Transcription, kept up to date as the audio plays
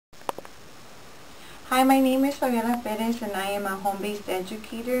Hi, my name is Fabiola and I am a home-based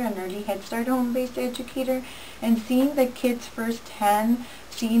educator, an early Head Start home-based educator, and seeing the kids firsthand,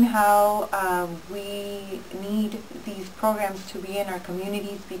 seeing how we need these programs to be in our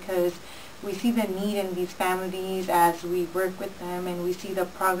communities because we see the need in these families as we work with them, and we see the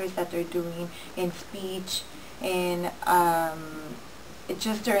progress that they're doing in speech, in it's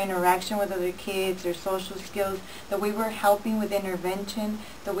just their interaction with other kids, their social skills, the way we're helping with intervention,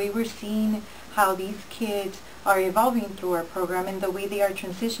 the way we're seeing how these kids are evolving through our program and the way they are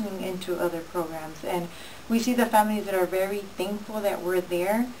transitioning into other programs. And we see the families that are very thankful that we're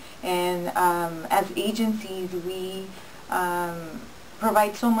there, and as agencies we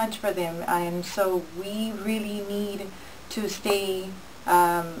provide so much for them, and so we really need to stay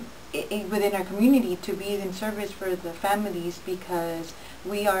within our community to be in service for the families because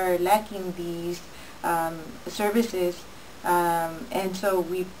we are lacking these services, and so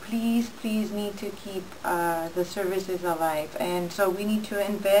we please need to keep the services alive, and so we need to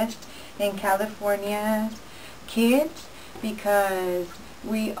invest in California's kids because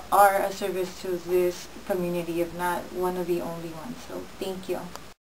we are a service to this community, if not one of the only ones. So thank you.